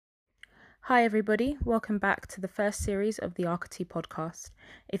Hi, everybody. Welcome back to the first series of the Archity podcast.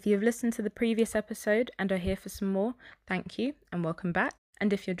 If you have listened to the previous episode and are here for some more, thank you and welcome back.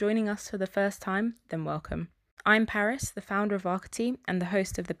 And if you're joining us for the first time, then welcome. I'm Paris, the founder of Archity and the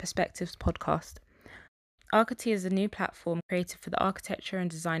host of the Perspectives podcast. Archity is a new platform created for the architecture and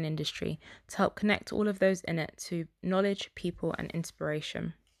design industry to help connect all of those in it to knowledge, people, and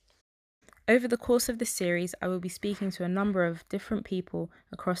inspiration. Over the course of this series, I will be speaking to a number of different people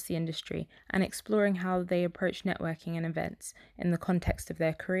across the industry and exploring how they approach networking and events in the context of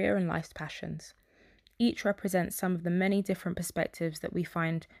their career and life's passions. Each represents some of the many different perspectives that we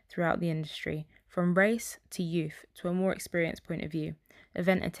find throughout the industry, from race to youth to a more experienced point of view,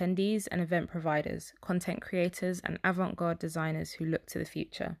 event attendees and event providers, content creators and avant-garde designers who look to the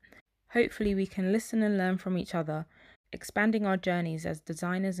future. Hopefully we can listen and learn from each other, expanding our journeys as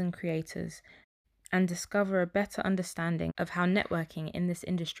designers and creators, and discover a better understanding of how networking in this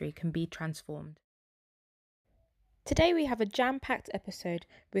industry can be transformed. Today we have a jam-packed episode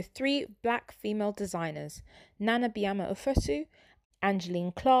with three black female designers, Nana Biama Ofosu,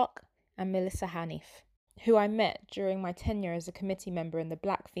 Angeline Clark, and Melissa Hanif, who I met during my tenure as a committee member in the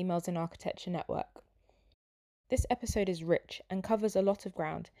Black Females in Architecture Network. This episode is rich and covers a lot of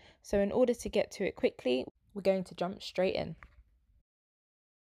ground, so in order to get to it quickly, we're going to jump straight in.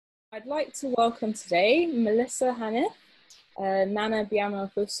 I'd like to welcome today Melissa Hanif, Nana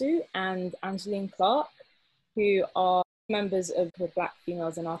Biama Ofosu, and Angeline Clark, who are members of the Black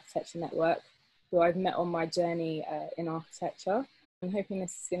Females in Architecture Network, who I've met on my journey in architecture. I'm hoping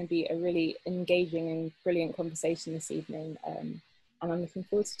this is going to be a really engaging and brilliant conversation this evening, and I'm looking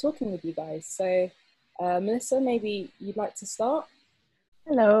forward to talking with you guys. So, Melissa, maybe you'd like to start?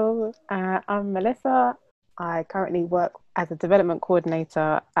 Hello, I'm Melissa. I currently work as a development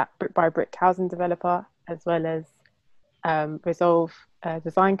coordinator at Brick by Brick Housing Developer, as well as Resolve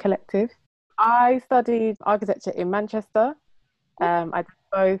Design Collective. I studied architecture in Manchester. I did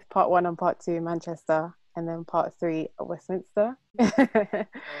both part 1 and part 2 in Manchester, and then part 3 at Westminster.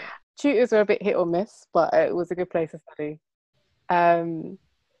 Tutors were a bit hit or miss, but it was a good place to study.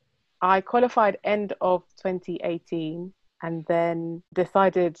 I qualified end of 2018 and then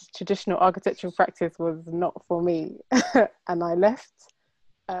decided traditional architectural practice was not for me and I left.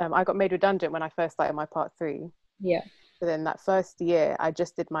 I got made redundant when I first started my part 3. Yeah. So then that first year I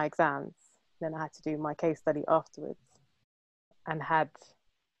just did my exams, then I had to do my case study afterwards, and had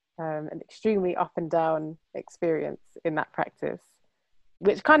an extremely up and down experience in that practice,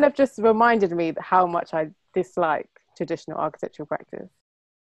 which kind of just reminded me how much I dislike traditional architectural practice.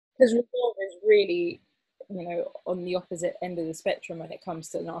 Because Resolve is really, on the opposite end of the spectrum when it comes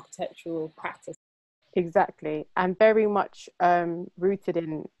to an architectural practice. Exactly, and very much rooted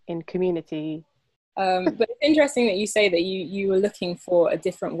in community. But it's interesting that you say that you were looking for a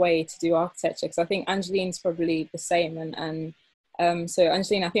different way to do architecture, because I think Angeline's probably the same. So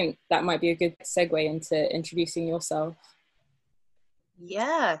Angeline, I think that might be a good segue into introducing yourself.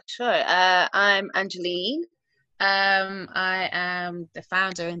 Yeah, sure. I'm Angeline. I am the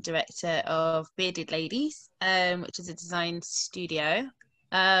founder and director of Bearded Ladies, which is a design studio.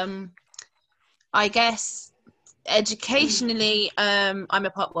 I guess educationally, I'm a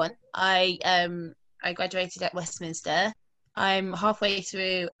part 1. I graduated at Westminster. I'm halfway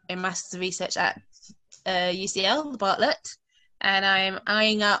through a Master's of Research at UCL, Bartlett, and I'm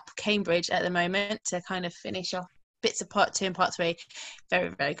eyeing up Cambridge at the moment to kind of finish off bits of part 2 and part 3. Very,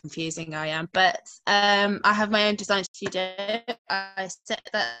 very confusing I am. But I have my own design studio. I set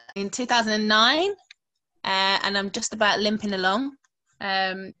that in 2009, and I'm just about limping along,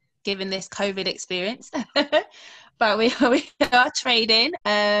 given this COVID experience. But we are trading.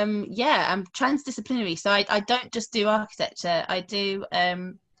 I'm transdisciplinary, so I don't just do architecture. I do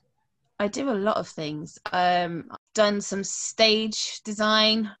a lot of things. I've done some stage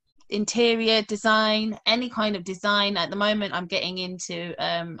design, interior design, any kind of design. At the moment, I'm getting into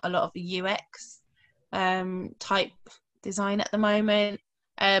a lot of UX type design at the moment.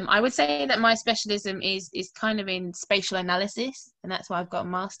 I would say that my specialism is kind of in spatial analysis, and that's what I've got a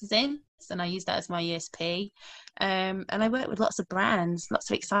master's in, and I use that as my USP. And I work with lots of brands, lots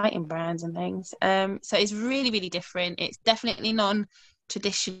of exciting brands and things. So it's really, really different. It's definitely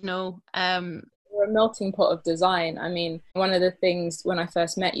non-traditional. You're a melting pot of design. I mean, one of the things when I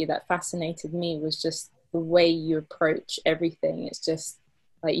first met you that fascinated me was just the way you approach everything. It's just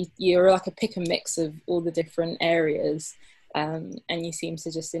like you're like a pick and mix of all the different areas, and you seem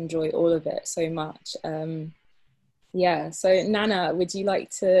to just enjoy all of it so much. So Nana, would you like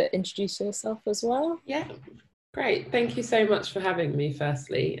to introduce yourself as well? Yeah, great. Thank you so much for having me,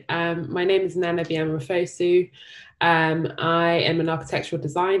 firstly. My name is Nana Biama Ofosu. I am an architectural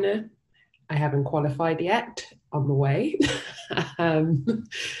designer. I haven't qualified yet, on the way. um,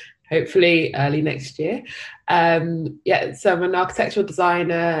 Hopefully early next year. Yeah, so I'm an architectural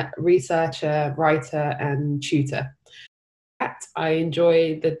designer, researcher, writer, and tutor. I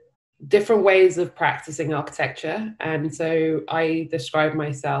enjoy the different ways of practicing architecture, and so I describe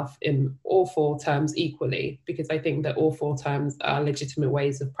myself in all four terms equally, because I think that all four terms are legitimate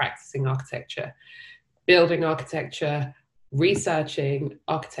ways of practicing architecture: building architecture, researching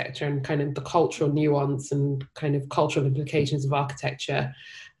architecture and kind of the cultural nuance and kind of cultural implications of architecture,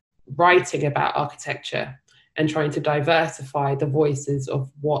 writing about architecture, and trying to diversify the voices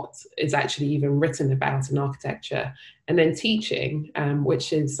of what is actually even written about in architecture, and then teaching,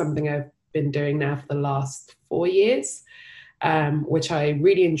 which is something I've been doing now for the last 4 years, which I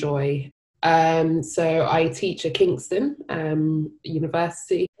really enjoy. So I teach at Kingston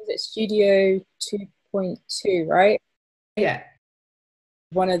University. Is it Studio 2.2, right? Yeah.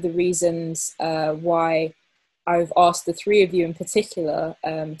 One of the reasons why I've asked the three of you in particular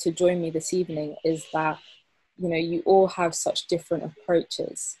to join me this evening is that, you know, you all have such different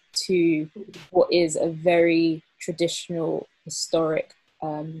approaches to what is a very traditional, historic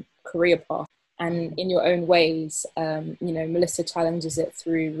career path. And in your own ways, you know, Melissa challenges it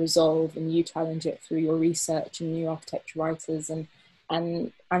through Resolve, and you challenge it through your research and new architecture writers. And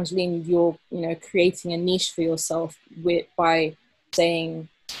Angeline, you're, you know, creating a niche for yourself by saying,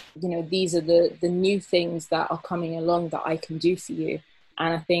 you know, these are the new things that are coming along that I can do for you.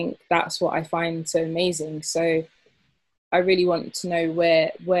 And I think that's what I find so amazing. So I really want to know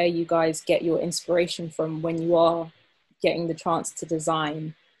where you guys get your inspiration from when you are getting the chance to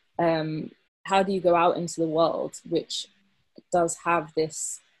design. How do you go out into the world, which does have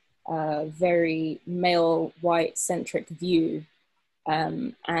this very male, white centric view,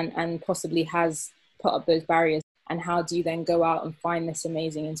 and possibly has put up those barriers? And how do you then go out and find this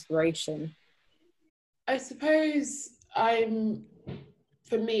amazing inspiration? I suppose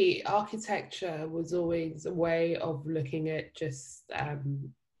for me, architecture was always a way of looking at just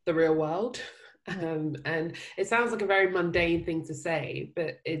the real world. And it sounds like a very mundane thing to say,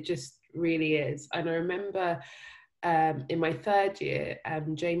 but it just really is. And I remember in my third year,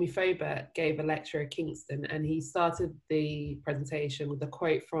 Jamie Faubert gave a lecture at Kingston, and he started the presentation with a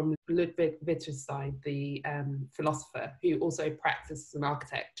quote from Ludwig Wittgenstein, the philosopher, who also practiced as an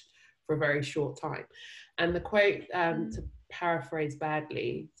architect for a very short time. And the quote, to paraphrase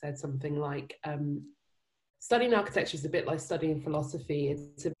badly, said something like, studying architecture is a bit like studying philosophy.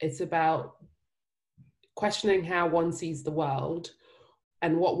 It's about questioning how one sees the world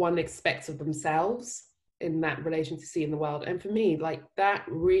and what one expects of themselves in that relation to seeing the world. And for me, like, that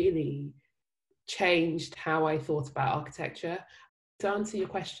really changed how I thought about architecture. To answer your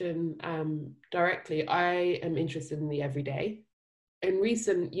question directly, I am interested in the everyday. In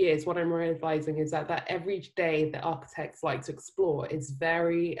recent years, what I'm realizing is that everyday that architects like to explore is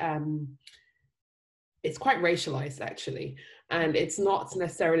very, it's quite racialized, actually. And it's not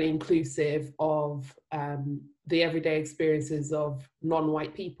necessarily inclusive of the everyday experiences of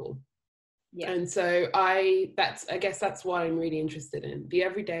non-white people. Yeah. And so I guess that's what I'm really interested in, the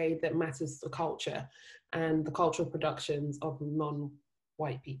everyday that matters to culture and the cultural productions of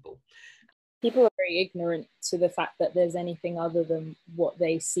non-white people. People are very ignorant to the fact that there's anything other than what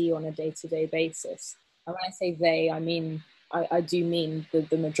they see on a day-to-day basis. And when I say they, I mean, I do mean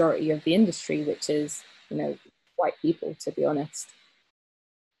the majority of the industry, which is, you know, white people, to be honest.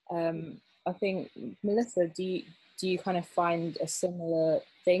 I think, Melissa, do you kind of find a similar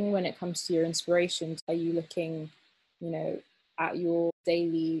thing when it comes to your inspiration? Are you looking, you know, at your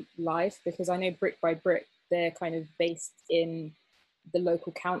daily life? Because I know Brick by Brick, they're kind of based in the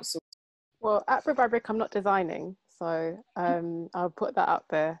local council. Well, at Brick by Brick, I'm not designing, so I'll put that up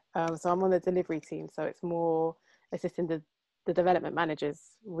there. So I'm on the delivery team, so it's more assisting the development managers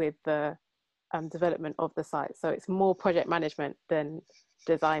with the development of the site. So it's more project management than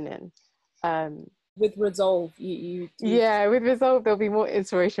designing. With Resolve, yeah, with Resolve, there'll be more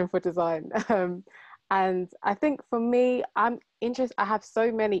inspiration for design. And I think for me, I have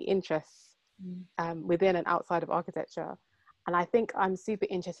so many interests within and outside of architecture. And I think I'm super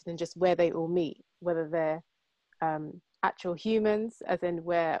interested in just where they all meet, whether they're actual humans, as in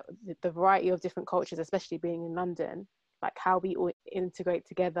where the variety of different cultures, especially being in London, like how we all integrate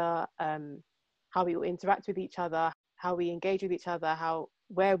together, how we all interact with each other, how we engage with each other,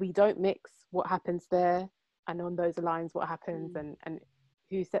 where we don't mix, what happens there, and on those lines, what happens, and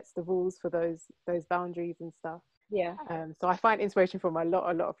who sets the rules for those boundaries and stuff. Yeah. So I find inspiration from a lot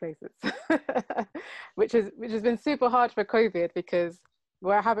of places, which has been super hard for COVID, because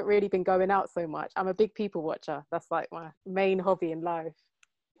where I haven't really been going out so much, I'm a big people watcher. That's like my main hobby in life.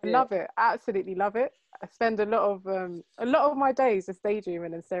 I love it. Absolutely love it. I spend a lot of my days just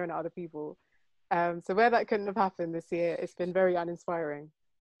daydreaming and staring at other people. So where that couldn't have happened this year, it's been very uninspiring.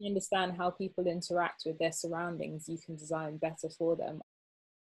 You understand how people interact with their surroundings, you can design better for them.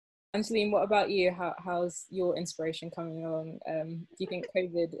 Angeline, what about you? How's your inspiration coming along? Do you think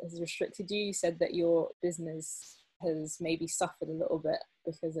COVID has restricted you? You said that your business has maybe suffered a little bit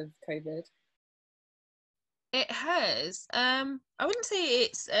because of COVID. It has. I wouldn't say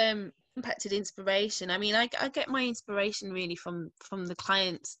it's impacted inspiration. I mean, I get my inspiration really from the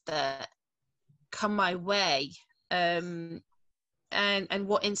clients that come my way, and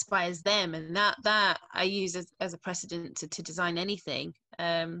what inspires them, and that I use as a precedent to design anything.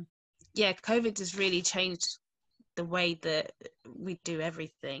 Yeah, COVID has really changed the way that we do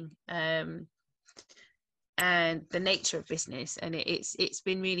everything, and the nature of business, and it's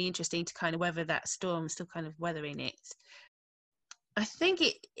been really interesting to kind of weather that storm, still kind of weathering it. I think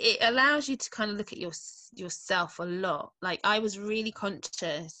it allows you to kind of look at yourself a lot. Like, I was really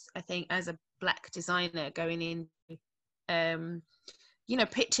conscious, I think, as a Black designer going in,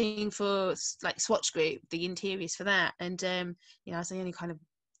 pitching for like Swatch Group, the interiors for that, and I was the only kind of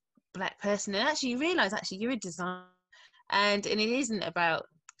Black person, and actually you realise you're a designer, and it isn't about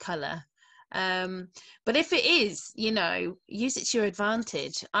colour. But if it is, use it to your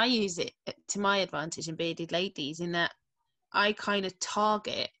advantage. I use it to my advantage in Bearded Ladies, in that I kind of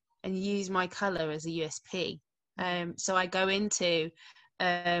target and use my colour as a USP. So I go into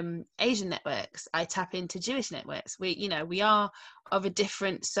Asian networks, I tap into Jewish networks. We are of a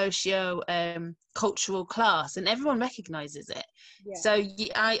different socio cultural class, and everyone recognizes it. Yeah. So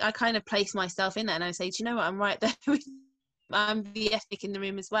I kind of place myself in that, and I say, do you know what, I'm right there with I'm the ethnic in the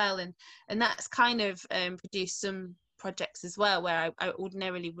room as well, and that's kind of produced some projects as well where I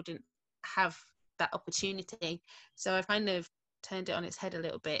ordinarily wouldn't have that opportunity. So I've kind of turned it on its head a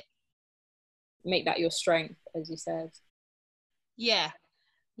little bit. Make that your strength, as you said. Yeah,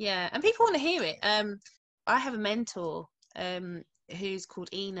 and people want to hear it. I have a mentor who's called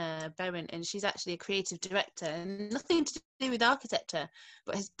Ina Berrent, and she's actually a creative director, and nothing to do with architecture,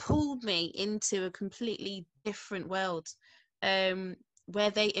 but has pulled me into a completely different world, where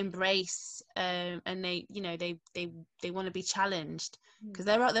they embrace and they want to be challenged, because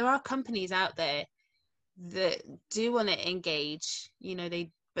there are companies out there that do want to engage,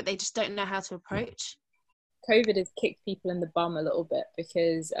 but they just don't know how to approach. COVID has kicked people in the bum a little bit,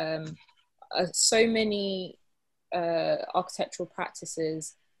 because so many architectural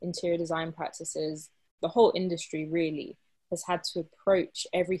practices, interior design practices, the whole industry really has had to approach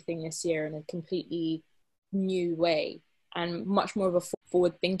everything this year in a completely new way, and much more of a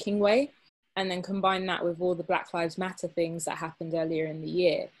forward-thinking way, and then combine that with all the Black Lives Matter things that happened earlier in the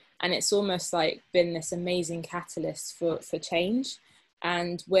year, and it's almost like been this amazing catalyst for change.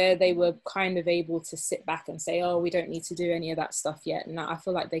 And where they were kind of able to sit back and say, oh, we don't need to do any of that stuff yet. And I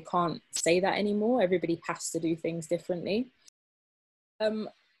feel like they can't say that anymore. Everybody has to do things differently.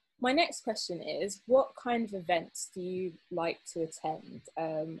 My next question is, what kind of events do you like to attend?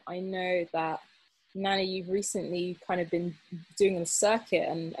 I know that, Nana, you've recently kind of been doing a circuit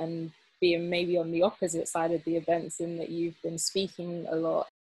and being maybe on the opposite side of the events, in that you've been speaking a lot.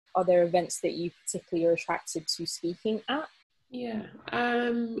 Are there events that you particularly are attracted to speaking at? Yeah,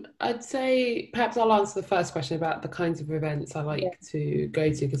 I'd say perhaps I'll answer the first question about the kinds of events I like to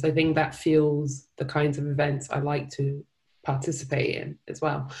go to, because I think that fuels the kinds of events I like to participate in as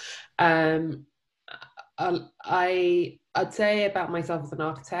well. I'd say about myself as an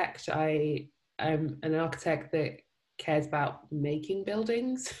architect, I am an architect that cares about making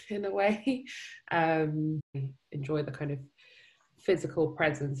buildings in a way. I enjoy the kind of physical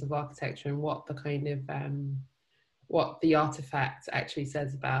presence of architecture and what the kind of what the artifact actually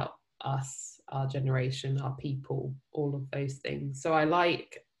says about us, our generation, our people, all of those things. So I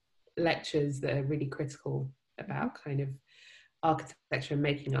like lectures that are really critical about kind of architecture and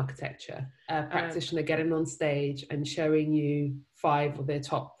making architecture. A practitioner getting on stage and showing you 5 of their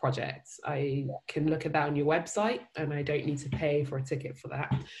top projects. I can look at that on your website, and I don't need to pay for a ticket for that.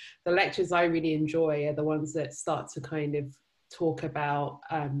 The lectures I really enjoy are the ones that start to kind of talk about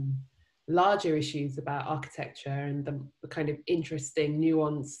larger issues about architecture and the kind of interesting,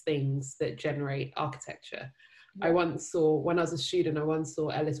 nuanced things that generate architecture. Yeah. I once saw, when I was a student,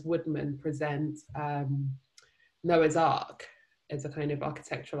 Ellis Woodman present Noah's Ark as a kind of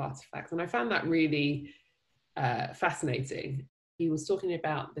architectural artifact, and I found that really fascinating. He was talking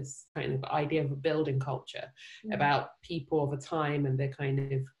about this kind of idea of a building culture, about people of a time and their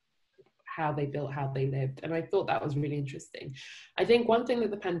kind of how they built, how they lived. And I thought that was really interesting. I think one thing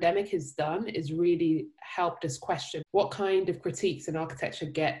that the pandemic has done is really helped us question what kind of critiques in architecture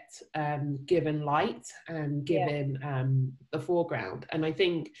get given light and given the foreground. And I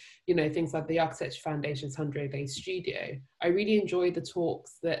think, you know, things like the Architecture Foundation's 100 Day Studio, I really enjoyed the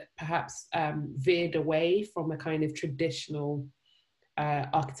talks that perhaps veered away from a kind of traditional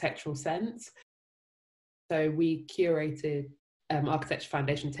architectural sense. So we curated Architecture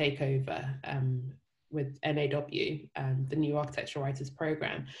Foundation Takeover with NAW, the New Architectural Writers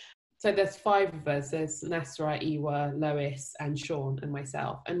Programme. So there's 5 of us. There's Nasra, Iwa, Lois, and Sean, and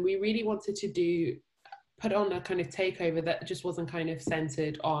myself. And we really wanted to put on a kind of takeover that just wasn't kind of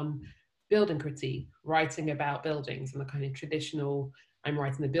centered on building critique, writing about buildings and the kind of traditional, I'm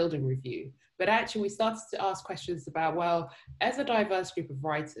writing the building review. But actually we started to ask questions about, well, as a diverse group of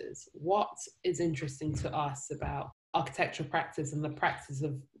writers, what is interesting to us about architectural practice and the practice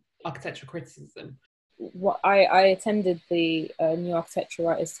of architectural criticism? I attended the New Architectural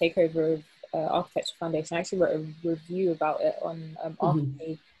Writers Takeover of Architecture Foundation. I actually wrote a review about it on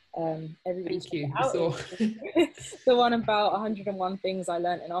Archity. Everybody Thank you. Out. The one about 101 things I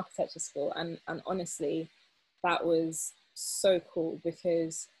learned in architecture school, and honestly, that was so cool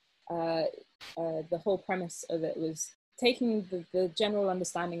because the whole premise of it was taking the general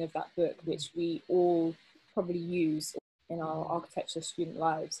understanding of that book, which we all probably use in our architecture student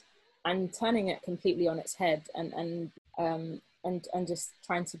lives, and turning it completely on its head and just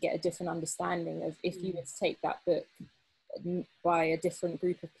trying to get a different understanding of, if you were to take that book by a different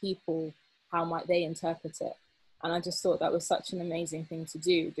group of people, how might they interpret it? And I just thought that was such an amazing thing to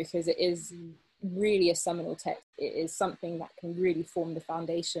do, because it is really a seminal text. It is something that can really form the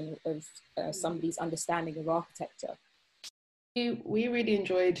foundation of somebody's understanding of architecture. We really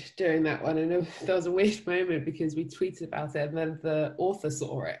enjoyed doing that one, and there was a weird moment because we tweeted about it and then the author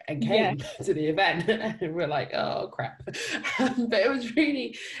saw it and came to the event and we're like, oh crap. But it was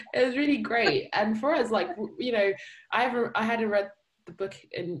really great. And for us, like, you know, I hadn't read the book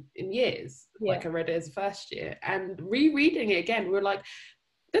in years. Like I read it as a first year, and rereading it again, we're like,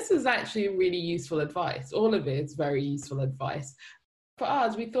 this is actually really useful advice. All of it is very useful advice. For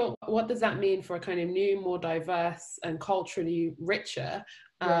us, we thought, what does that mean for a kind of new, more diverse and culturally richer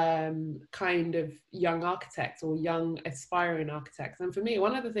kind of young architects or young aspiring architects? And for me,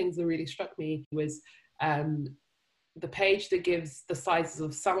 one of the things that really struck me was the page that gives the sizes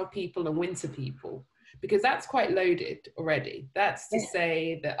of summer people and winter people, because that's quite loaded already. That's to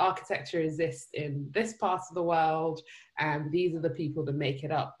say that architecture exists in this part of the world and these are the people that make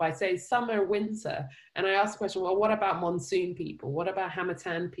it up. By say summer, winter, and I asked the question, well, what about monsoon people? What about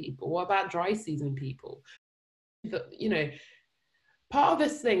Harmattan people? What about dry season people? You know, part of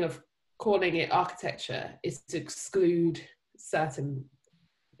this thing of calling it architecture is to exclude certain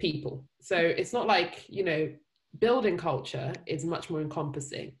people. So it's not like, you know, building culture is much more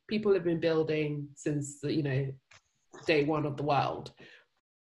encompassing. People have been building since the, you know, day one of the world.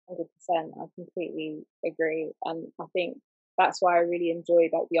 100%, I completely agree, and I think that's why I really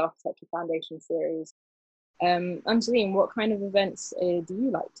enjoyed like the Architecture Foundation series. Angeline, what kind of events do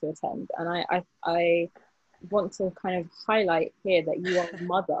you like to attend? And I want to kind of highlight here that you are a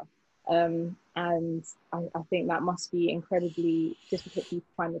mother, and I think that must be incredibly difficult for you to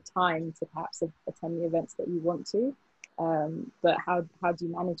find the time to perhaps attend the events that you want to. But how do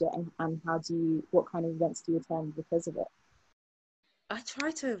you manage it, and what kind of events do you attend because of it? I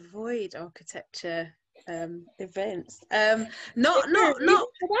try to avoid architecture events. Not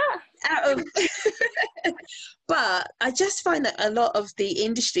Out of but I just find that a lot of the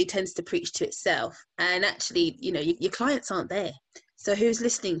industry tends to preach to itself, and actually, you know, your clients aren't there. So who's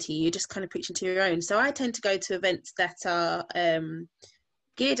listening to you? You're just kind of preaching to your own. So I tend to go to events that are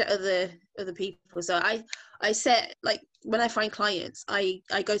geared at other people. So I set, like, when I find clients, I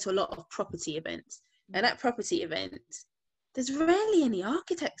go to a lot of property events, and at property events, there's rarely any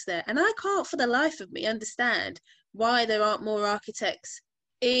architects there, and I can't for the life of me understand why there aren't more architects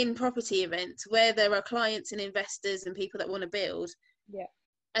in property events where there are clients and investors and people that want to build. Yeah.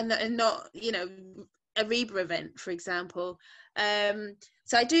 And not, you know, a REBA event, for example. So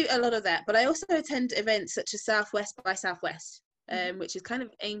I do a lot of that, but I also attend events such as Southwest by Southwest, which is kind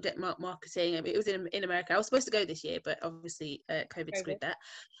of aimed at marketing. I mean, it was in America. I was supposed to go this year, but obviously COVID screwed that.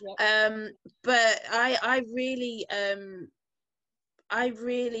 Yep. But I really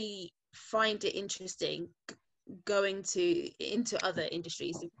find it interesting going into other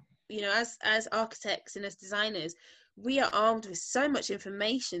industries. You know, as architects and as designers, we are armed with so much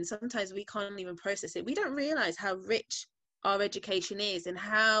information. Sometimes we can't even process it. We don't realize how rich our education is and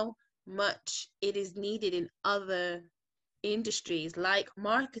how much it is needed in other industries like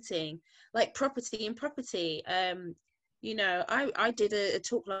marketing, like property and property. You know, I did a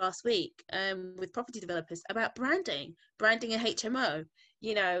talk last week with property developers about branding a HMO,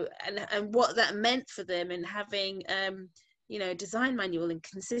 you know, and what that meant for them, and having you know, design manual and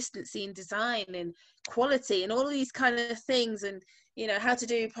consistency in design and quality and all these kind of things, and you know, how to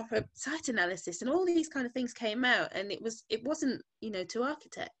do proper site analysis, and all these kind of things came out, and it wasn't, you know, to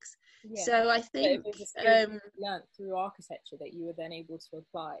architects. Yeah. So I But think it was a skill you learnt through architecture that you were then able to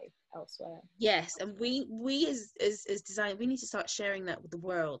apply elsewhere. yes, and we as design, we need to start sharing that with the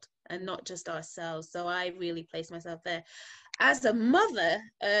world and not just ourselves. So I really place myself there. As a mother,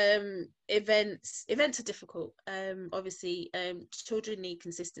 events are difficult. Obviously, children need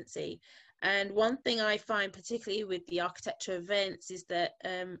consistency, and one thing I find particularly with the architecture events is that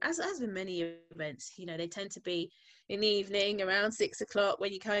as with many events, you know, they tend to be in the evening around 6 o'clock,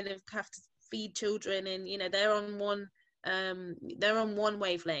 when you kind of have to feed children, and you know, they're on one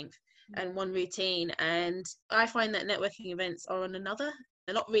wavelength and one routine. And I find that networking events are on another.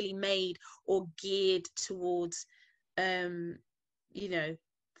 They're not really made or geared towards you know,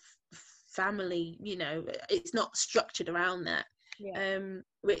 family, you know, it's not structured around that. Yeah.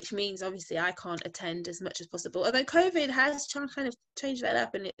 Which means obviously I can't attend as much as possible, although COVID has kind of changed that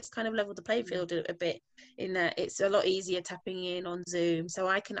up, and it's kind of leveled the playing field a bit, in that it's a lot easier tapping in on Zoom. So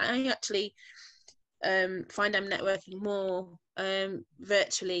I actually find I'm networking more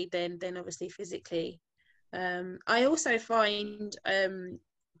virtually than obviously physically. I also find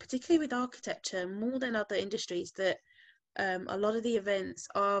particularly with architecture, more than other industries, that a lot of the events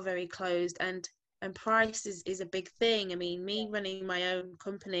are very closed, and price is a big thing. I mean, me running my own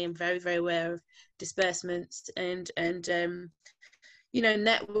company, I'm very, very aware of disbursements and you know,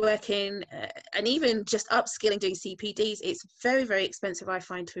 networking, and even just upskilling, doing CPDs. It's very, very expensive, I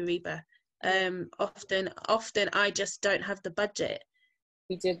find, through REBA. Often I just don't have the budget.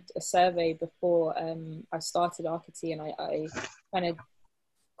 We did a survey before I started Archity, and I kind of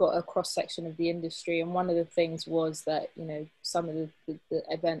got a cross section of the industry, and one of the things was that, you know, some of the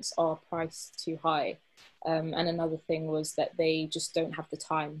events are priced too high, and another thing was that they just don't have the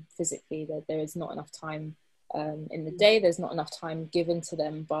time physically, that there is not enough time in the day, there's not enough time given to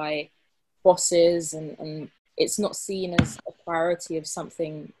them by bosses, and it's not seen as a priority of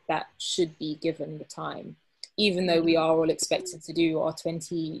something that should be given the time, even though we are all expected to do our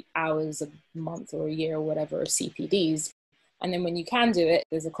 20 hours a month or a year or whatever of CPDs. And then when you can do it,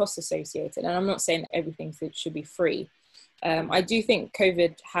 there's a cost associated. And I'm not saying that everything should be free. I do think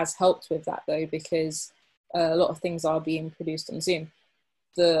COVID has helped with that, though, because a lot of things are being produced on Zoom.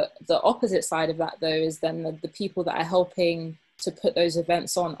 The opposite side of that, though, is then the people that are helping to put those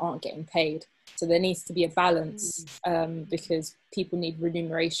events on aren't getting paid. So there needs to be a balance, because people need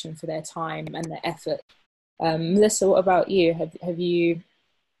remuneration for their time and their effort. Melissa, what about you? Have you,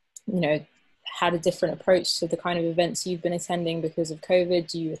 you know, had a different approach to the kind of events you've been attending because of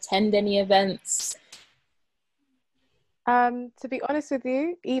COVID? Do you attend any events? To be honest with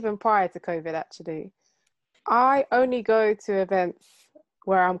you, even prior to COVID, actually, I only go to events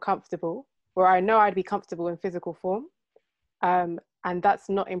where I'm comfortable, where I know I'd be comfortable in physical form, and that's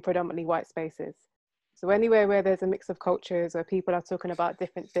not in predominantly white spaces. So anywhere where there's a mix of cultures, where people are talking about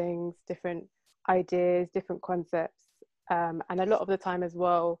different things, different ideas, different concepts, and a lot of the time as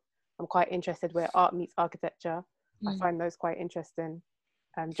well, I'm quite interested where art meets architecture. I find those quite interesting,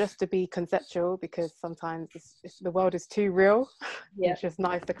 just to be conceptual, because sometimes the world is too real. Yeah. It's just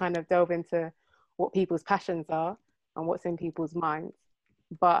nice to kind of delve into what people's passions are and what's in people's minds.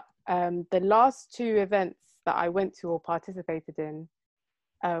 But the last two events that I went to or participated in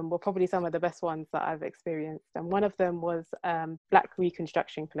were probably some of the best ones that I've experienced. And one of them was Black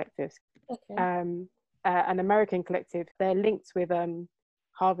Reconstruction Collective, an American collective. They're linked with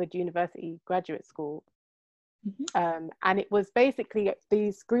Harvard University Graduate School. And it was basically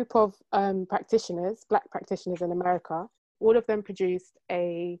these group of practitioners, Black practitioners in America. All of them produced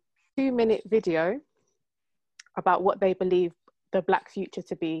a 2-minute video about what they believe the Black future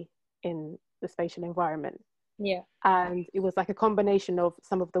to be in the spatial environment. Yeah. And it was like a combination of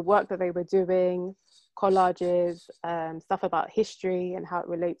some of the work that they were doing, collages, stuff about history and how it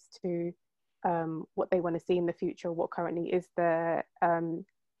relates to what they want to see in the future, what currently is there.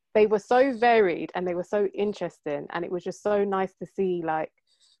 They were so varied and they were so interesting, and it was just so nice to see like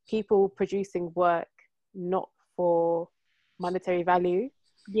people producing work not for monetary value,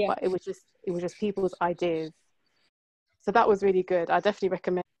 but it was just people's ideas. So that was really good. I definitely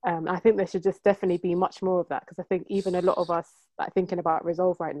recommend. I think there should just definitely be much more of that, because I think even a lot of us like thinking about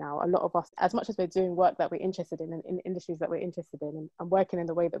Resolve right now, a lot of us, as much as we're doing work that we're interested in industries that we're interested in, and working in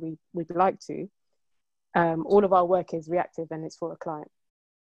the way that we'd like to, all of our work is reactive and it's for a client.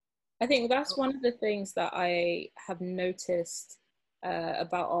 I think that's one of the things that I have noticed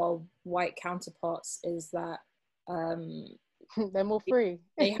about our white counterparts is that they're more free.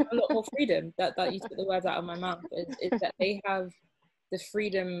 They have a lot more freedom. That you took the words out of my mouth. Is that they have the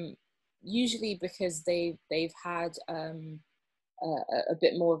freedom, usually because they've had a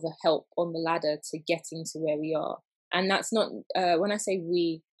bit more of a help on the ladder to getting to where we are. And that's not when I say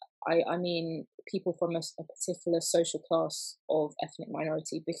we, I mean people from a particular social class of ethnic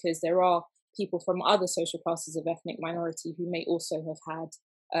minority, because there are people from other social classes of ethnic minority who may also have had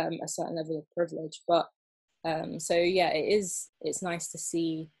a certain level of privilege. But so yeah, it's nice to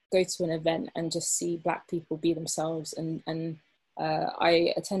go to an event and just see Black people be themselves. And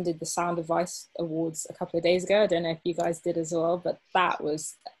I attended the Sound of Vice Awards a couple of days ago. I don't know if you guys did as well, but that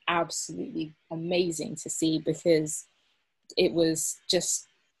was absolutely amazing to see, because it was just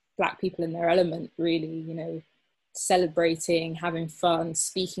Black people in their element, really, celebrating, having fun,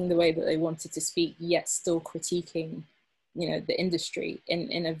 speaking the way that they wanted to speak, yet still critiquing, the industry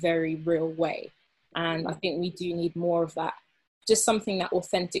in a very real way. And I think we do need more of that. Just something that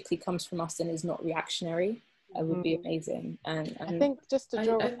authentically comes from us and is not reactionary would be amazing. And I think just to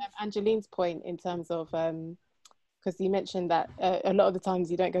draw on Angeline's point in terms of, because you mentioned that a lot of the times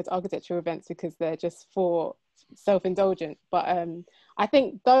you don't go to architecture events because they're just for self-indulgent. But I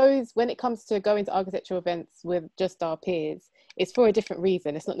think when it comes to going to architecture events with just our peers, it's for a different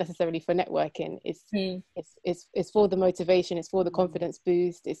reason. It's not necessarily for networking. It's for the motivation. It's for the confidence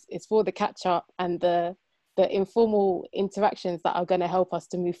boost. It's for the catch up and the informal interactions that are going to help us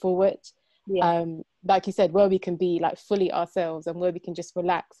to move forward. Yeah. Like you said, where we can be like fully ourselves and where we can just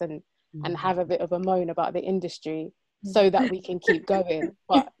relax and have a bit of a moan about the industry so that we can keep going.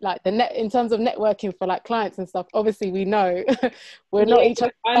 But like in terms of networking for like clients and stuff, obviously we know we're not each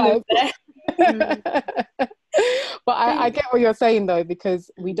other. But I get what you're saying though, because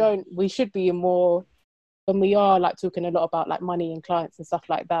we should be more, when we are like talking a lot about like money and clients and stuff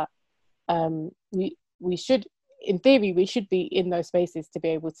like that, we should, in theory, we should be in those spaces to be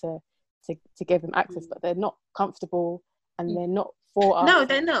able to give them access, but they're not comfortable and they're not for us. No,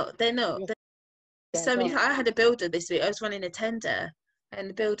 they're not. So many. I had a builder this week. I was running a tender, and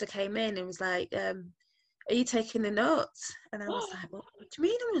the builder came in and was like, "Are you taking the notes?" And I was like, "What do you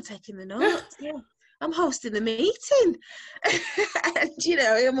mean I'm not taking the notes? Yeah, I'm hosting the meeting." And he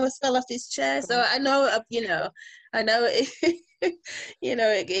almost fell off his chair. So I know, I know it.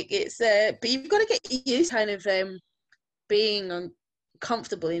 It's. But you've got to get used to kind of being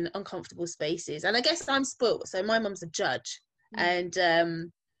comfortable in uncomfortable spaces. And I guess I'm spoilt. So my mum's a judge, and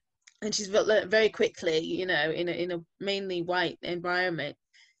she's learned very quickly, in a mainly white environment,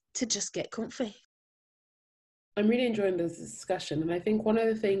 to just get comfy. I'm really enjoying this discussion, and I think one of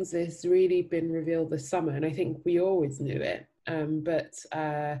the things that's really been revealed this summer, and I think we always knew it, but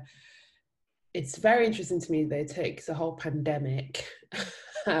it's very interesting to me that it takes a whole pandemic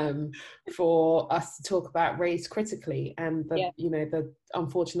for us to talk about race critically, and the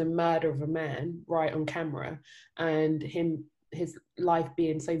unfortunate murder of a man right on camera, and his life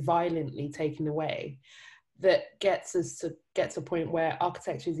being so violently taken away, that gets us to get to a point where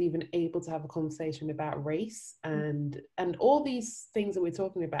architecture is even able to have a conversation about race, and all these things that we're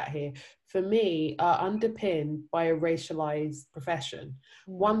talking about here, for me, are underpinned by a racialized profession,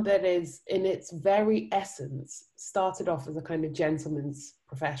 one that is in its very essence started off as a kind of gentleman's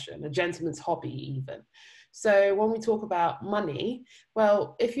profession, a gentleman's hobby even. So when we talk about money,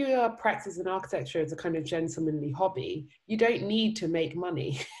 well, if you are practicing architecture as a kind of gentlemanly hobby, you don't need to make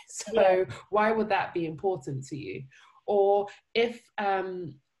money. So why would that be important to you? Or if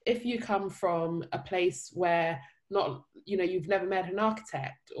you come from a place where you've never met an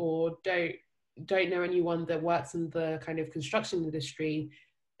architect, or don't know anyone that works in the kind of construction industry,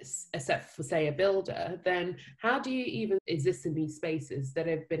 except for, say, a builder, then how do you even exist in these spaces that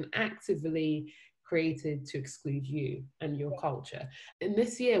have been actively created to exclude you and your culture? And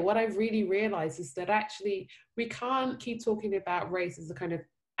this year, what I've really realized is that actually we can't keep talking about race as a kind of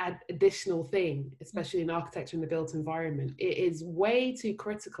additional thing, especially in architecture and the built environment. It is way too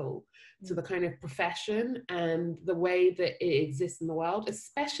critical to the kind of profession and the way that it exists in the world,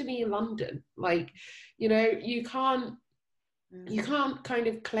 especially in London. Like, you can't kind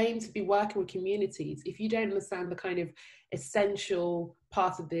of claim to be working with communities if you don't understand the kind of essential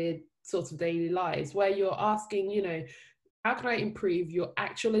part of their sort of daily lives, where you're asking, how can I improve your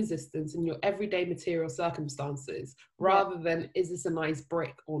actual existence and your everyday material circumstances, rather than, is this a nice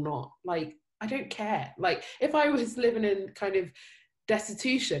brick or not? Like, I don't care. Like, if I was living in kind of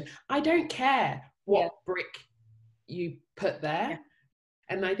destitution, I don't care what brick you put there.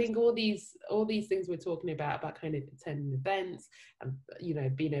 And I think all these things we're talking about kind of attending events and, you know,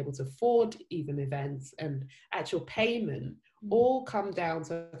 being able to afford even events and actual payment, all come down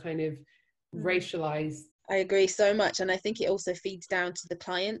to kind of racialized. I agree so much, and I think it also feeds down to the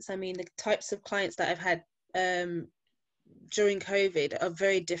clients. I mean, the types of clients that I've had during COVID are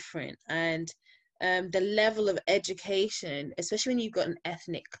very different, and the level of education, especially when you've got an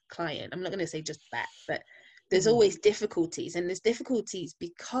ethnic client, I'm not going to say just that, but there's always difficulties, and there's difficulties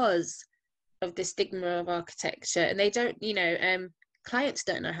because of the stigma of architecture, and they don't, you know, clients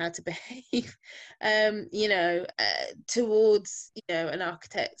don't know how to behave, towards, you know, an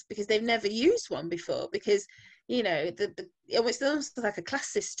architect, because they've never used one before, because, you know, it's almost like a class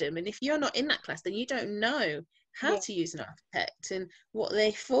system, and if you're not in that class, then you don't know how to use an architect and what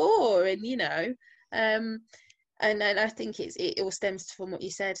they're for, and, you know, and I think it all stems from what you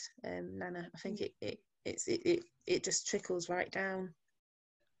said, Nana. I think it just trickles right down.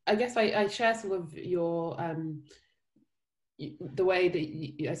 I guess I share some of your the way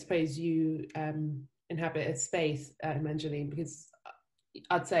that I suppose you inhabit a space, Angeline, because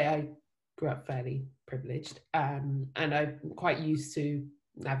I'd say I grew up fairly privileged, and I'm quite used to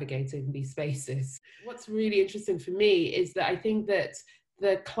navigating these spaces. What's really interesting for me is that I think that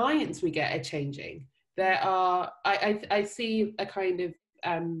the clients we get are changing. There are, I see a kind of,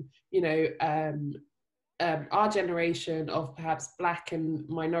 our generation of perhaps Black and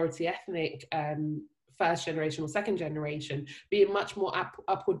minority ethnic first generation or second generation being much more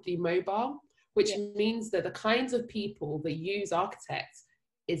upwardly mobile, which means that the kinds of people that use architects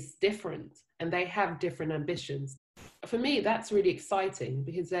is different and they have different ambitions. For me, that's really exciting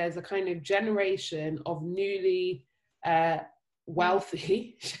because there's a kind of generation of newly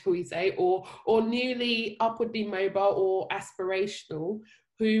wealthy, shall we say, or newly upwardly mobile or aspirational,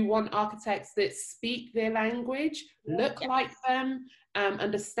 who want architects that speak their language, look like them,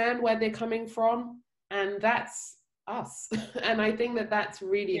 understand where they're coming from, and that's us. And I think that that's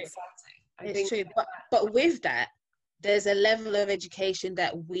really exciting. It's true, but with that, there's a level of education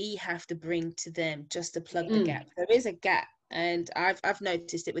that we have to bring to them just to plug the gap. There is a gap, and I've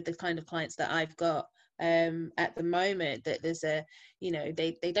noticed it with the kind of clients that I've got at the moment, that there's a, you know,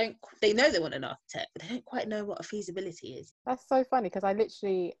 they know they want an architect, but they don't quite know what a feasibility is. That's so funny, because I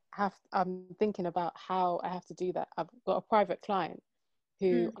literally I'm thinking about how I have to do that. I've got a private client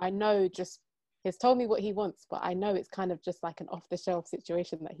who I know he's told me what he wants, but I know it's kind of just like an off-the-shelf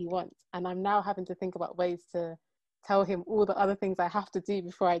situation that he wants, and I'm now having to think about ways to tell him all the other things I have to do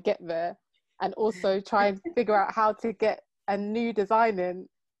before I get there, and also try and figure out how to get a new design in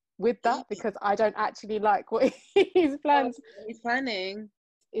with that, because I don't actually like what he's planned. He's planning.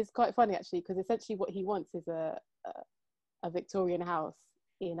 It's quite funny actually, because essentially what he wants is a Victorian house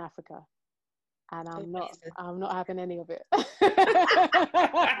in Africa, and I'm not having any of it.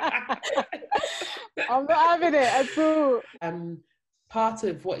 I'm not having it at all. Part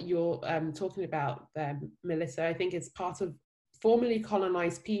of what you're talking about there, Melissa, I think is part of formerly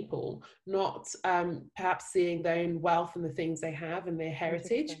colonized people not perhaps seeing their own wealth and the things they have and their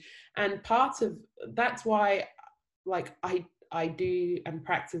heritage. And part of that's why, like, I do and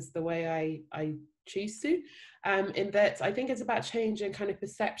practice the way I choose to, in that I think it's about changing kind of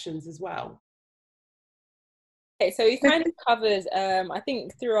perceptions as well. Okay, so we kind of covered, I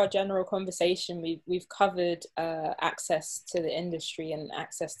think through our general conversation, we've covered access to the industry and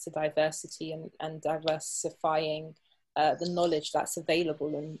access to diversity and diversifying the knowledge that's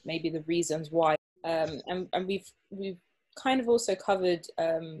available and maybe the reasons why. And we've kind of also covered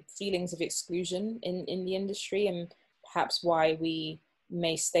feelings of exclusion in the industry, and perhaps why we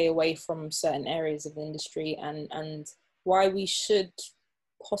may stay away from certain areas of the industry, and why we should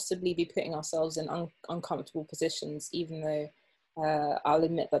possibly be putting ourselves in uncomfortable positions, even though I'll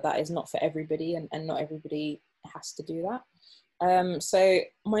admit that is not for everybody, and not everybody has to do that. So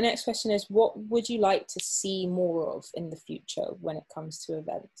my next question is, what would you like to see more of in the future when it comes to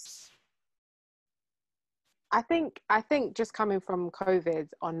events? I think just coming from COVID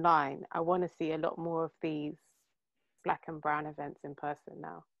online, I want to see a lot more of these Black and brown events in person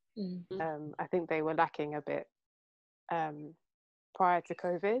now. I think they were lacking a bit prior to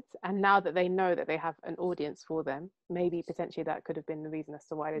COVID, and now that they know that they have an audience for them, maybe potentially that could have been the reason as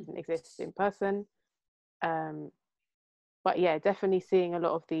to why they didn't exist in person. But yeah, definitely seeing a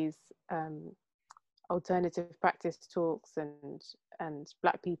lot of these alternative practice talks and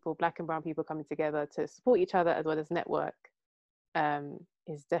Black and brown people coming together to support each other as well as network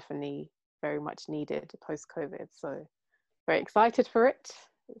is definitely very much needed post-COVID. So very excited for it.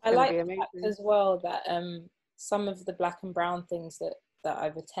 I like the fact as well that some of the Black and brown things that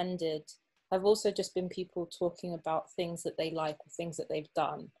I've attended have also just been people talking about things that they like or things that they've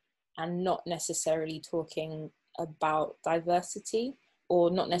done, and not necessarily talking about diversity,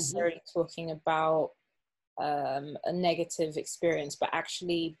 or not necessarily talking about a negative experience, but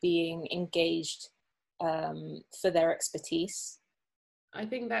actually being engaged for their expertise. I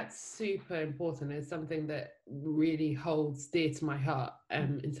think that's super important. It's something that really holds dear to my heart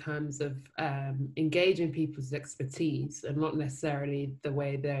in terms of engaging people's expertise and not necessarily the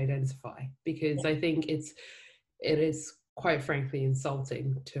way they identify, because I think it is quite frankly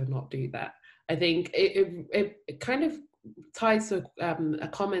insulting to not do that. I think it kind of ties to a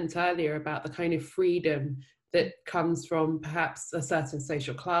comment earlier about the kind of freedom that comes from perhaps a certain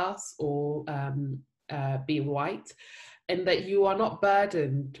social class or being white, and that you are not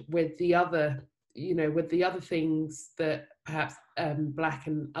burdened with the other, with the other things that perhaps Black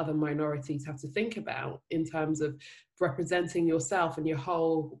and other minorities have to think about in terms of representing yourself and your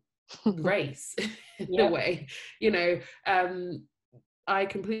whole race in a way. I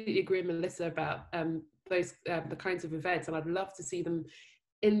completely agree with Melissa about those the kinds of events, and I'd love to see them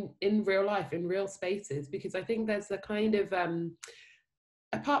in real life, in real spaces, because I think there's a kind of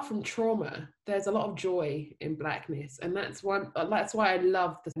apart from trauma, there's a lot of joy in Blackness, and that's why I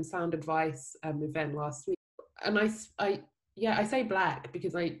love the Sound Advice event last week. And I say Black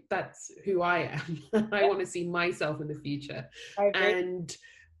because that's who I am. I want to see myself in the future, and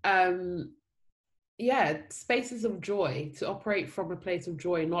spaces of joy, to operate from a place of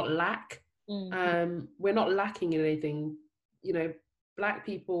joy, not lack. We're not lacking in anything. Black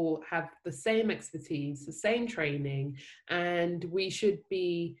people have the same expertise, the same training, and we should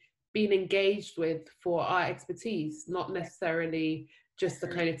be being engaged with for our expertise, not necessarily just the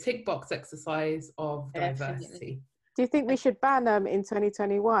kind of tick box exercise of diversity. Do you think we should ban in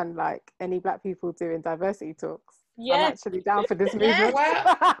 2021, like any Black people doing diversity talks? Yes. I'm actually down for this movement.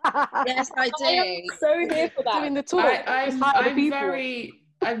 Yes, I do. I am so here for that. Doing the talk.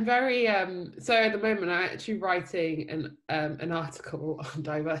 I'm very so at the moment I'm actually writing an article on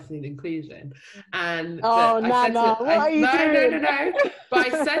diversity and inclusion, and what are you doing? No.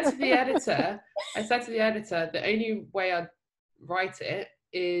 But I said to the editor, the only way I'd write it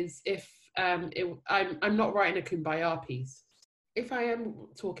is if I'm not writing a kumbaya piece. If I am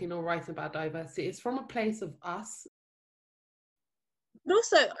talking or writing about diversity, it's from a place of us. But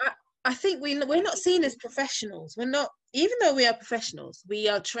also, I think we're not seen as professionals. We're not, even though we are professionals, we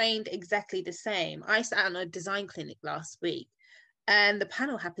are trained exactly the same. I sat on a design clinic last week, and the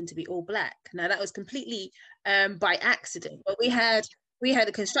panel happened to be all Black. Now that was completely by accident, but we had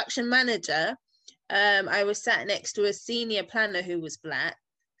a construction manager. I was sat next to a senior planner who was Black,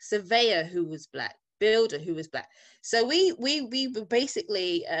 surveyor who was Black, builder who was Black. So we were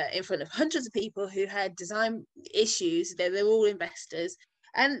basically in front of hundreds of people who had design issues. They were all investors,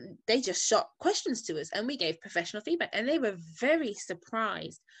 and they just shot questions to us, and we gave professional feedback, and they were very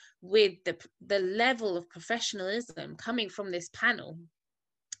surprised with the level of professionalism coming from this panel.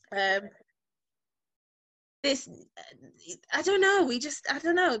 This, I don't know,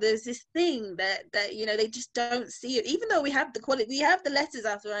 there's this thing that they just don't see it, even though we have the quality, we have the letters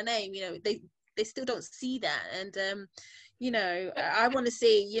after our name, they still don't see that. And I want to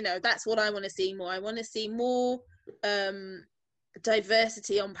see, that's what I want to see more. I want to see more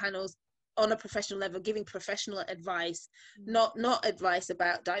diversity on panels on a professional level, giving professional advice, not advice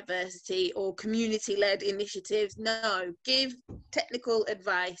about diversity or community-led initiatives. No, give technical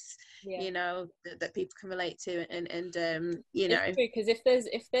advice, that people can relate to, and It's true, because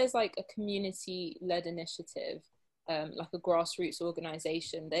if there's like a community-led initiative, like a grassroots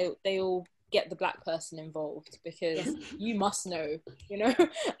organization, they all get the Black person involved, because you must know,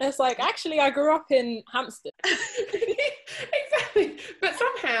 it's like, actually I grew up in Hampstead. Exactly. But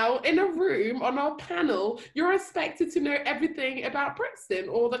somehow in a room on our panel you're expected to know everything about Brixton,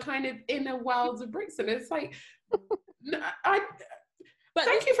 or the kind of inner worlds of Brixton. It's like,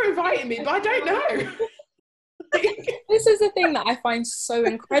 thank you for inviting me, but I don't know. This is the thing that I find so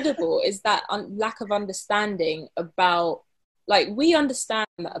incredible, is that lack of understanding about, like, we understand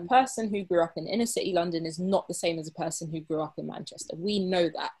that a person who grew up in inner city London is not the same as a person who grew up in Manchester. We know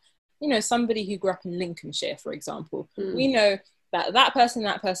that. Somebody who grew up in Lincolnshire, for example, we know that person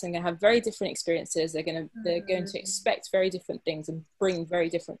going to have very different experiences. They're going to expect very different things and bring very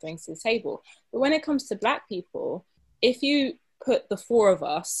different things to the table. But when it comes to Black people, if you put the four of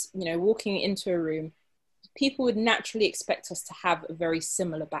us, walking into a room, people would naturally expect us to have a very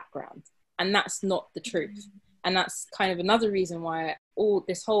similar background. And that's not the truth. And that's kind of another reason why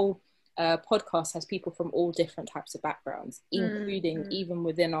this whole podcast has people from all different types of backgrounds, including even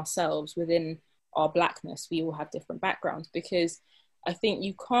within ourselves, within our Blackness, we all have different backgrounds. Because I think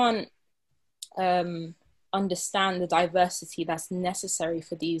you can't understand the diversity that's necessary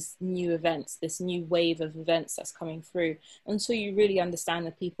for these new events, this new wave of events that's coming through, until you really understand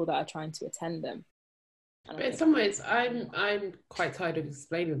the people that are trying to attend them. But in some ways, I'm quite tired of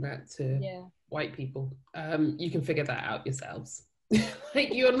explaining that to white people. You can figure that out yourselves.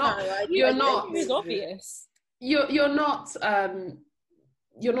 Like you're not. It's obvious. You're not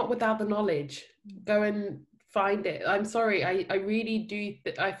without the knowledge. Go and find it. I'm sorry. I really do.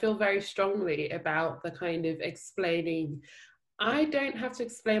 I feel very strongly about the kind of explaining. I don't have to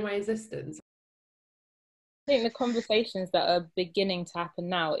explain my existence. I think the conversations that are beginning to happen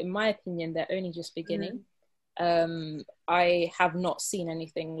now, in my opinion, they're only just beginning. I have not seen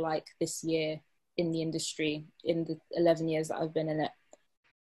anything like this year in the industry in the 11 years that I've been in it.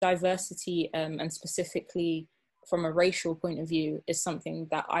 Diversity, and specifically from a racial point of view, is something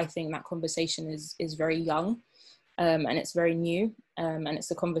that I think that conversation is very young, and it's very new, and it's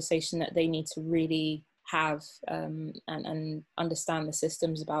a conversation that they need to really have, and understand the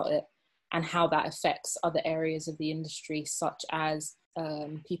systems about it and how that affects other areas of the industry, such as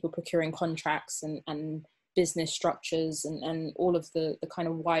people procuring contracts and business structures and all of the kind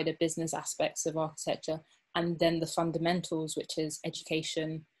of wider business aspects of architecture, and then the fundamentals, which is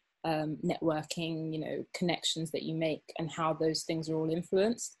education, networking, connections that you make, and how those things are all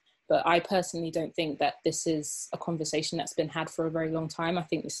influenced. But I personally don't think that this is a conversation that's been had for a very long time. I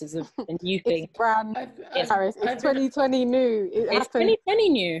think this is a new thing. It's brand Paris. It's 2020 new. It's 2020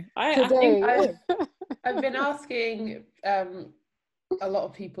 new. I've been asking a lot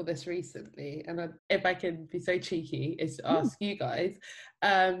of people this recently, and if I can be so cheeky, is to ask you guys,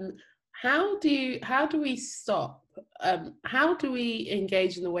 how do we stop? How do we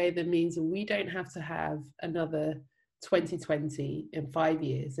engage in the way that means that we don't have to have another 2020 in 5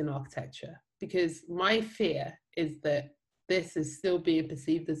 years in architecture? Because my fear is that this is still being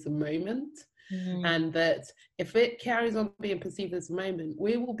perceived as a moment, and that if it carries on being perceived as a moment,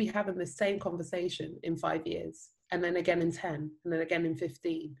 we will be having the same conversation in 5 years, and then again in 10, and then again in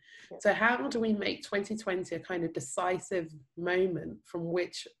 15. So how do we make 2020 a kind of decisive moment from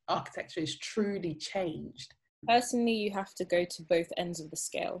which architecture is truly changed? Personally, you have to go to both ends of the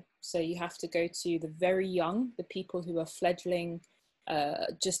scale. So you have to go to the very young, the people who are fledgling,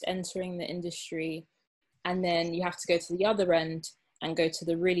 just entering the industry. And then you have to go to the other end and go to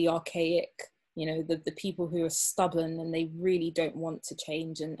the really archaic, the people who are stubborn and they really don't want to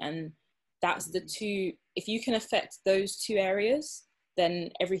change. And that's the two. If you can affect those two areas,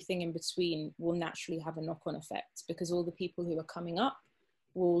 then everything in between will naturally have a knock-on effect, because all the people who are coming up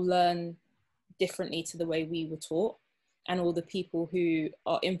will learn differently to the way we were taught, and all the people who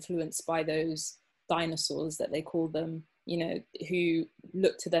are influenced by those dinosaurs that they call them, who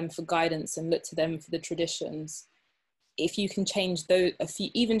look to them for guidance and look to them for the traditions. If you can change those,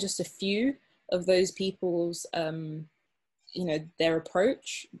 even just a few of those people's their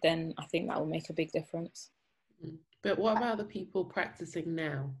approach, then I think that will make a big difference. But what about the people practicing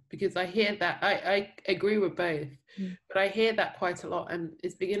now? Because I hear that, I agree with both, but I hear that quite a lot, and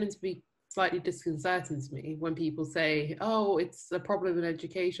it's beginning to be slightly disconcerting to me when people say, oh, it's a problem in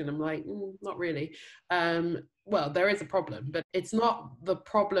education. I'm like, not really. Well, there is a problem, but it's not the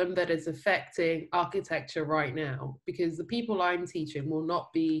problem that is affecting architecture right now, because the people I'm teaching will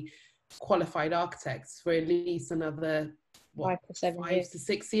not be qualified architects for at least another 5 to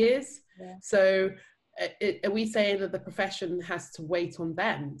 6 years. Yeah. So are we saying that the profession has to wait on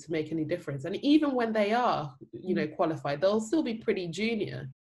them to make any difference? And even when they are, qualified, they'll still be pretty junior.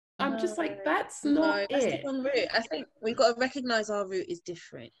 I'm just like, that's not that's it. the wrong route. I think we've got to recognise our route is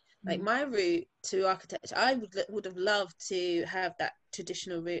different. Like my route to architecture, I would have loved to have that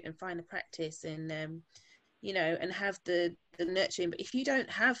traditional route and find a practice and and have the nurturing. But if you don't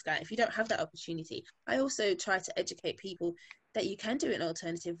have that opportunity, I also try to educate people that you can do it in an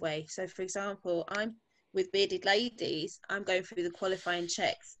alternative way. So for example, I'm with Bearded Ladies, I'm going through the qualifying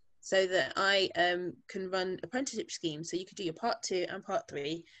checks so that I can run apprenticeship schemes. So you could do your part 2 and part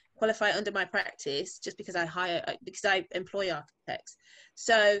 3, qualify under my practice, just because I employ architects.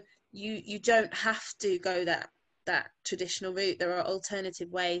 So you don't have to go that traditional route. There are alternative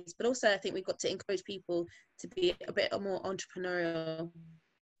ways, but also I think we've got to encourage people to be a bit more entrepreneurial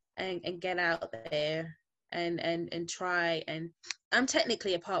and get out there and try. And I'm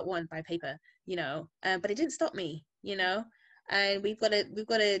technically a part 1 by paper, but it didn't stop me, and we've got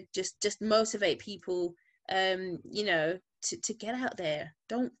to just motivate people, to get out there.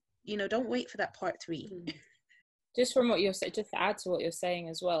 Don't wait for that part 3. Just from what you're saying, just to add to what you're saying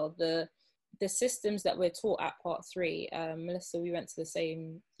as well, the systems that we're taught at part 3, Melissa, we went to the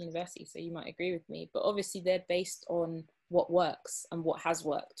same university, so you might agree with me, but obviously they're based on what works and what has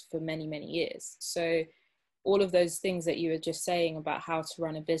worked for many, many years. So all of those things that you were just saying about how to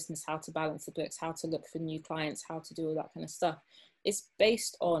run a business, how to balance the books, how to look for new clients, how to do all that kind of stuff, it's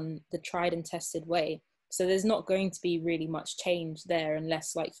based on the tried and tested way. So there's not going to be really much change there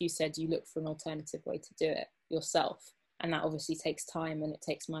unless, like you said, you look for an alternative way to do it yourself. And that obviously takes time, and it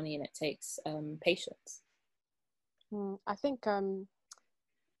takes money, and it takes patience. I think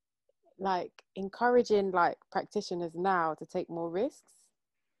like encouraging like practitioners now to take more risks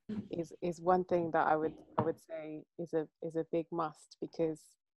is one thing that I would say is a big must, because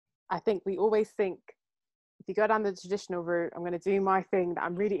I think we always think, if you go down the traditional route, I'm going to do my thing that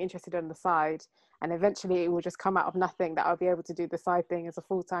I'm really interested in on the side, and eventually it will just come out of nothing that I'll be able to do the side thing as a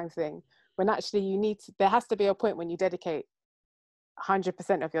full-time thing, when actually there has to be a point when you dedicate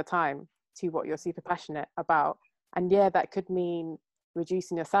 100% of your time to what you're super passionate about. And yeah, that could mean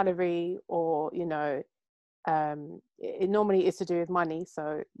reducing your salary, or it normally is to do with money,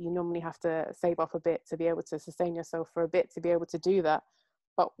 so you normally have to save up a bit to be able to sustain yourself for a bit to be able to do that.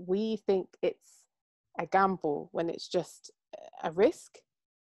 But we think it's a gamble when it's just a risk,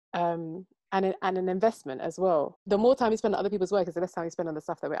 and an investment as well. The more time you spend on other people's work is the less time you spend on the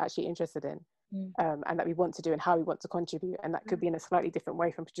stuff that we're actually interested in, and that we want to do and how we want to contribute, and that could be in a slightly different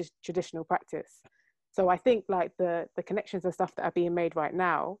way from traditional practice. So I think like the connections and stuff that are being made right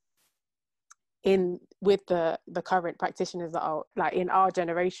now with the current practitioners that are like in our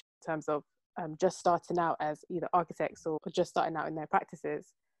generation, in terms of just starting out as either architects or just starting out in their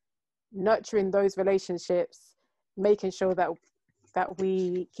practices, nurturing those relationships, making sure that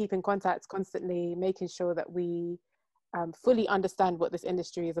we keep in contact constantly, making sure that we fully understand what this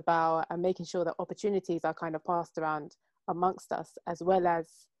industry is about, and making sure that opportunities are kind of passed around amongst us, as well as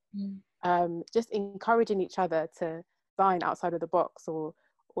just encouraging each other to design outside of the box, or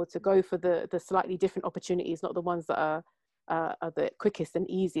to go for the slightly different opportunities, not the ones that are the quickest and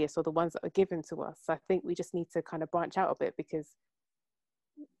easiest, or the ones that are given to us. So I think we just need to kind of branch out a bit, because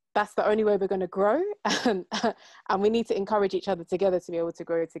that's the only way we're going to grow, and we need to encourage each other together to be able to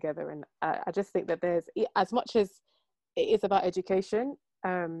grow together. And I just think that there's, as much as it is about education,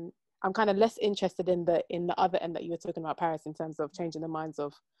 I'm kind of less interested in the other end that you were talking about, Paris, in terms of changing the minds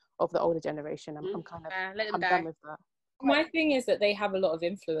of the older generation. I'm kind of I'm done with that. My thing is that they have a lot of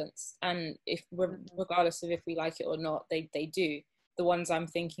influence, and regardless of if we like it or not, they do. The ones I'm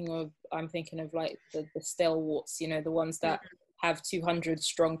thinking of like the stalwarts, the ones that have 200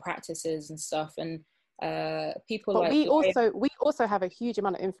 strong practices and stuff, and people. But like we also have a huge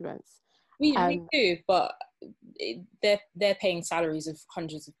amount of influence. We do, but they're paying salaries of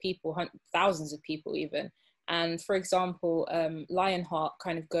hundreds of people, thousands of people even. And for example, Lionheart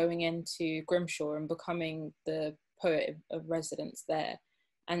kind of going into Grimshaw and becoming the poet of residence there,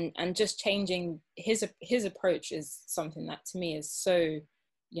 and just changing his approach is something that to me is so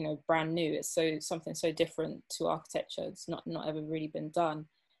brand new. It's something so different to architecture. It's not ever really been done.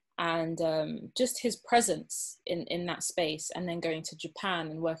 And just his presence in that space, and then going to Japan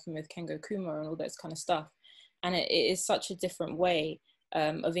and working with Kengo Kuma and all those kind of stuff, and it is such a different way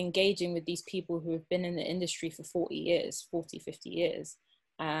of engaging with these people who have been in the industry for 50 years,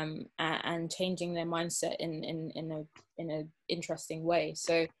 and changing their mindset in a interesting way.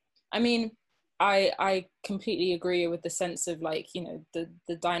 So, I mean, I completely agree with the sense of like,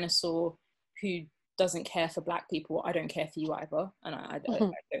 the dinosaur who doesn't care for Black people. I don't care for you either, and I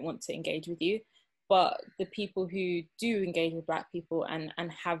don't want to engage with you. But the people who do engage with Black people and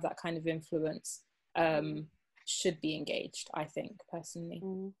have that kind of influence should be engaged, I think, personally.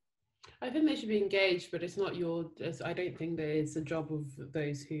 I think they should be engaged, but it's not I don't think that it's the job of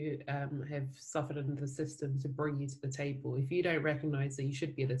those who have suffered under the system to bring you to the table. If you don't recognise that you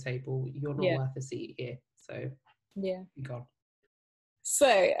should be at the table, you're not worth a seat here. So be gone.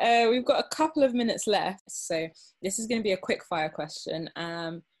 So we've got a couple of minutes left. So this is going to be a quick fire question.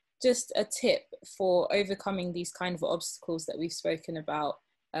 Just a tip for overcoming these kind of obstacles that we've spoken about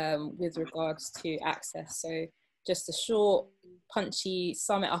with regards to access. So just a short, punchy,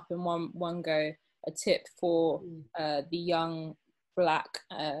 sum it up in one go, a tip for the young Black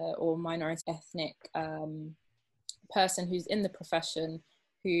or minority ethnic person who's in the profession,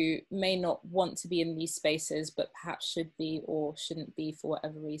 who may not want to be in these spaces, but perhaps should be or shouldn't be for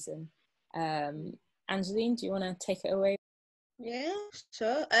whatever reason. Angeline, do you want to take it away? Yeah,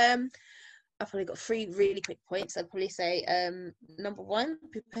 sure. I've probably got 3 really quick points. I'd probably say, number 1,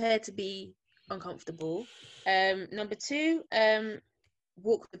 prepare to be uncomfortable. Number 2,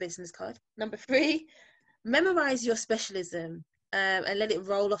 walk the business card. Number 3, memorize your specialism and let it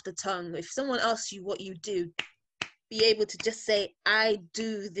roll off the tongue. If someone asks you what you do, be able to just say, I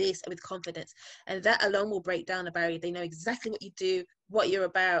do this with confidence. And that alone will break down a barrier. They know exactly what you do, what you're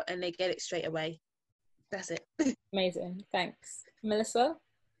about, and they get it straight away. That's it. Amazing. Thanks. Melissa?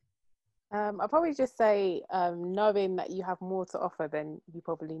 I'll probably just say knowing that you have more to offer than you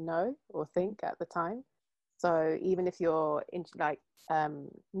probably know or think at the time. So even if you're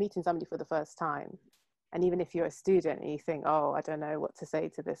meeting somebody for the first time, and even if you're a student and you think, oh, I don't know what to say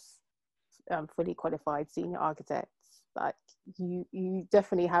to this fully qualified senior architect, like you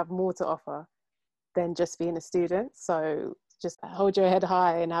definitely have more to offer than just being a student. So just hold your head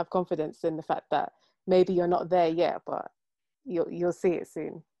high and have confidence in the fact that maybe you're not there yet, but you'll see it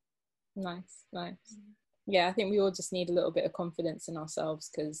soon. Nice. Yeah, I think we all just need a little bit of confidence in ourselves,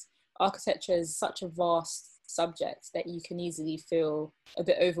 because architecture is such a vast subject that you can easily feel a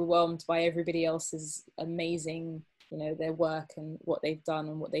bit overwhelmed by everybody else's amazing, their work and what they've done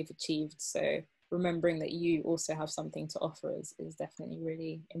and what they've achieved. So remembering that you also have something to offer is definitely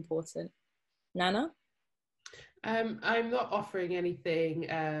really important. Nana? I'm not offering anything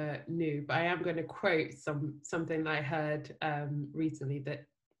new, but I am going to quote something that I heard recently that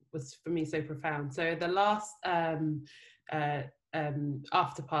was for me so profound. So the last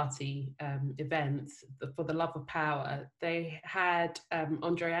after party event for the Love of Power, they had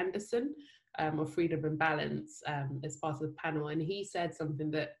Andre Anderson of Freedom and Balance as part of the panel, and he said something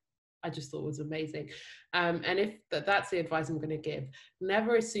that I just thought was amazing. And if that's the advice I'm going to give,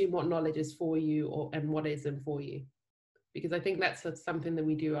 never assume what knowledge is for you and what isn't for you. Because I think that's something that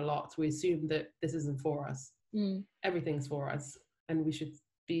we do a lot. We assume that this isn't for us. Everything's for us. And we should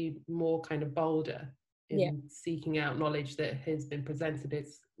be more kind of bolder in seeking out knowledge that has been presented.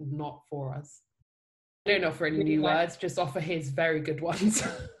 It's not for us. Don't offer any new words, just offer his very good ones.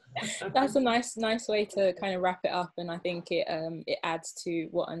 That's a nice way to kind of wrap it up, and I think it adds to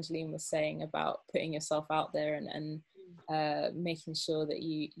what Angeline was saying about putting yourself out there and making sure that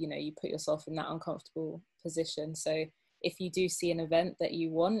you put yourself in that uncomfortable position. So if you do see an event that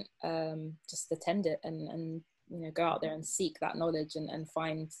you want, just attend it and go out there and seek that knowledge and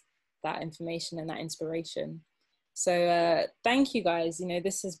find that information and that inspiration. So thank you guys.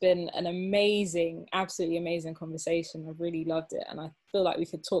 This has been an amazing, absolutely amazing conversation. I've really loved it, and I feel like we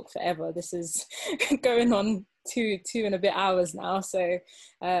could talk forever. This is going on two and a bit hours now, so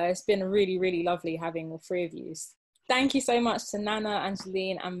it's been really, really lovely having all three of you. Thank you so much to Nana,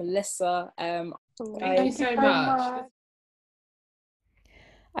 Angeline and Melissa. Thank you so much.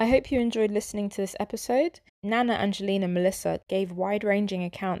 I hope you enjoyed listening to this episode. Nana, Angeline and Melissa gave wide-ranging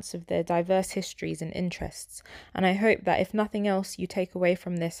accounts of their diverse histories and interests, and I hope that if nothing else you take away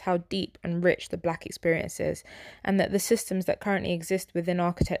from this how deep and rich the Black experience is, and that the systems that currently exist within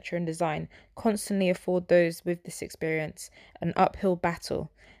architecture and design constantly afford those with this experience an uphill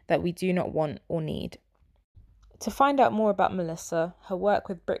battle that we do not want or need. To find out more about Melissa, her work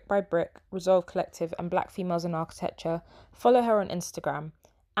with Brick by Brick, Resolve Collective and Black Females in Architecture, follow her on Instagram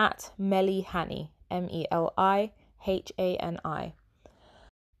at Melihani, MELIHANI.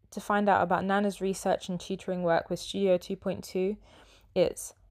 To find out about Nana's research and tutoring work with Studio 2.2,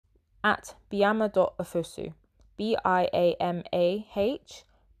 it's at biama.ofosu,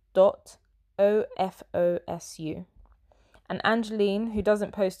 BIAMAH.OFOSU. And Angeline, who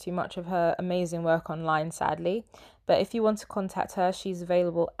doesn't post too much of her amazing work online, sadly, but if you want to contact her, she's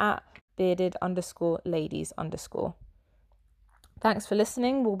available at bearded_ladies_. Thanks for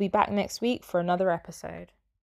listening. We'll be back next week for another episode.